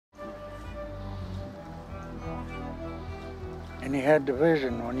And he had the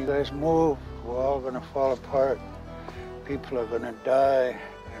vision, when you guys move, we're all gonna fall apart. People are gonna die,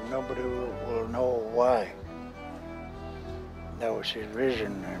 and nobody will know why. That was his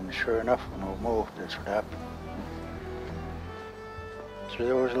vision, and sure enough, when we moved, that's what happened. So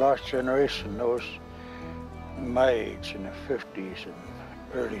there was a lost generation, those my age in the 50s and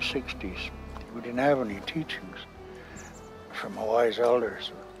early 60s. We didn't have any teachings from the wise elders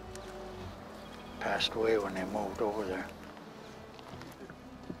who passed away when they moved over there.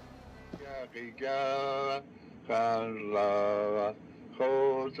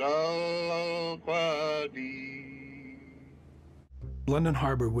 London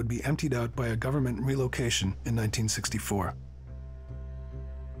Harbor would be emptied out by a government relocation in 1964.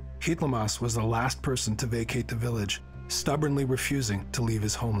 Hitlemas was the last person to vacate the village, stubbornly refusing to leave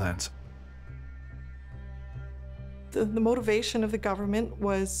his homelands. The motivation of the government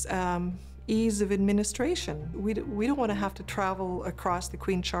was ease of administration. We don't want to have to travel across the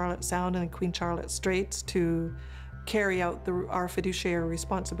Queen Charlotte Sound and the Queen Charlotte Straits to carry out our fiduciary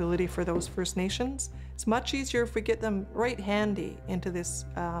responsibility for those First Nations. It's much easier if we get them right handy into this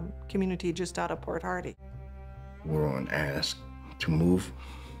community just out of Port Hardy. We weren't asked to move.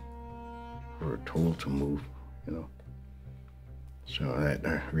 We were told to move, you know. So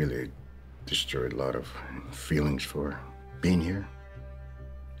that really destroyed a lot of feelings for being here,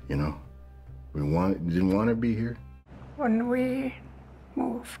 you know. We didn't want to be here. When we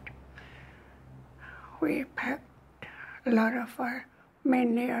moved, we packed a lot of our,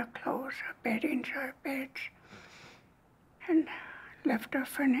 mainly our clothes, our beddings, our beds, and left our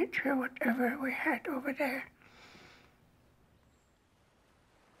furniture, whatever we had over there.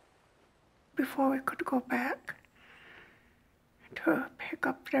 Before we could go back to pick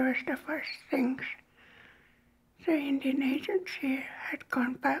up the rest of our things, the Indian Agency had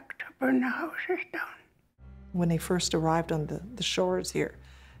gone back to burn the houses down. When they first arrived on the shores here,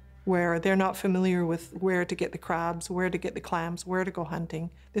 where they're not familiar with where to get the crabs, where to get the clams, where to go hunting,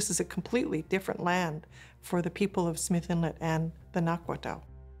 this is a completely different land for the people of Smith Inlet and the Nakwatau.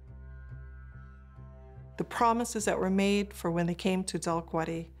 The promises that were made for when they came to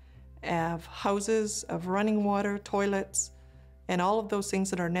Zalkwadi of houses, of running water, toilets, and all of those things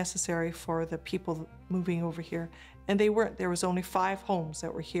that are necessary for the people moving over here. And they weren't. There was only 5 homes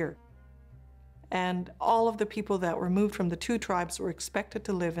that were here. And all of the people that were moved from the 2 tribes were expected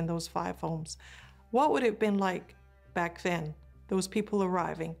to live in those 5 homes. What would it have been like back then, those people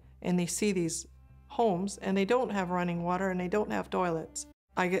arriving, and they see these homes, and they don't have running water, and they don't have toilets?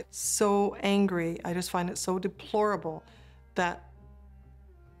 I get so angry. I just find it so deplorable that,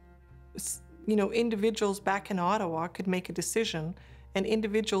 you know, individuals back in Ottawa could make a decision, and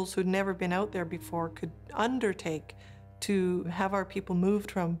individuals who'd never been out there before could undertake to have our people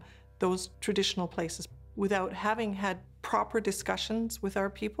moved from those traditional places without having had proper discussions with our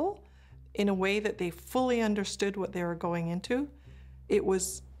people in a way that they fully understood what they were going into. It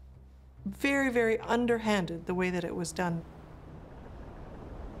was very, very underhanded, the way that it was done.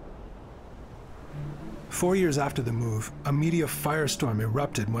 4 years after the move, a media firestorm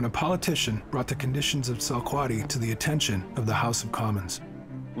erupted when a politician brought the conditions of Zalkwadi to the attention of the House of Commons.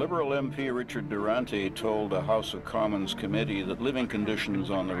 Liberal MP Richard Durante told a House of Commons committee that living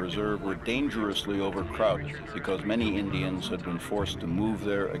conditions on the reserve were dangerously overcrowded because many Indians had been forced to move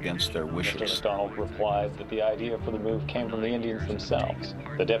there against their wishes. Mr. MacDonald replied that the idea for the move came from the Indians themselves.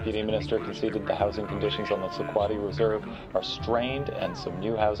 The deputy minister conceded the housing conditions on the Zalkwadi Reserve are strained and some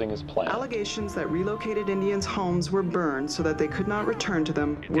new housing is planned. Allegations that relocated Indians' homes were burned so that they could not return to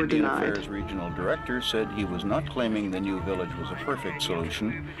them were Indian denied. Affairs Regional Director said he was not claiming the new village was a perfect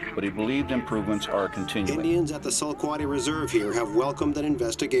solution, but he believed improvements are continuing. Indians at the Zalkwadi Reserve here have welcomed an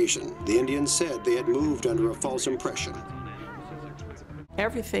investigation. The Indians said they had moved under a false impression.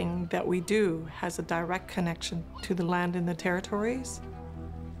 Everything that we do has a direct connection to the land and the territories,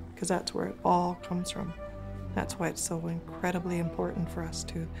 because that's where it all comes from. That's why it's so incredibly important for us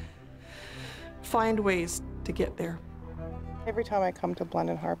to find ways to get there. Every time I come to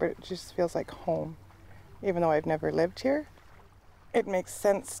London Harbor, it just feels like home, even though I've never lived here. It makes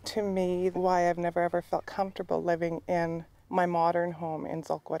sense to me why I've never ever felt comfortable living in my modern home in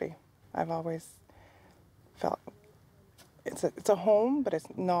Zalkwadi. I've always felt it's a home, but it's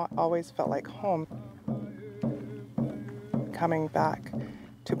not always felt like home. Coming back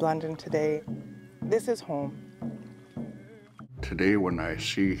to London today, this is home. Today when I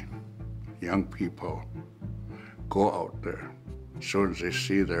see young people go out there, as soon as they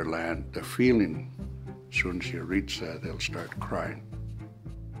see their land, the feeling, as soon as you reach that, they'll start crying.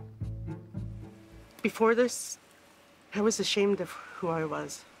 Before this, I was ashamed of who I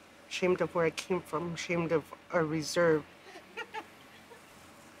was, ashamed of where I came from, ashamed of our reserve.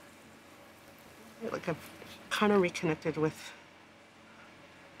 Like I've kind of reconnected with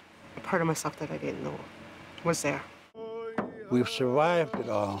a part of myself that I didn't know was there. We've survived it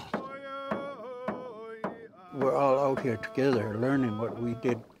all. We're all out here together learning what we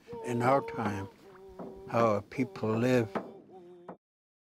did in our time, how people live.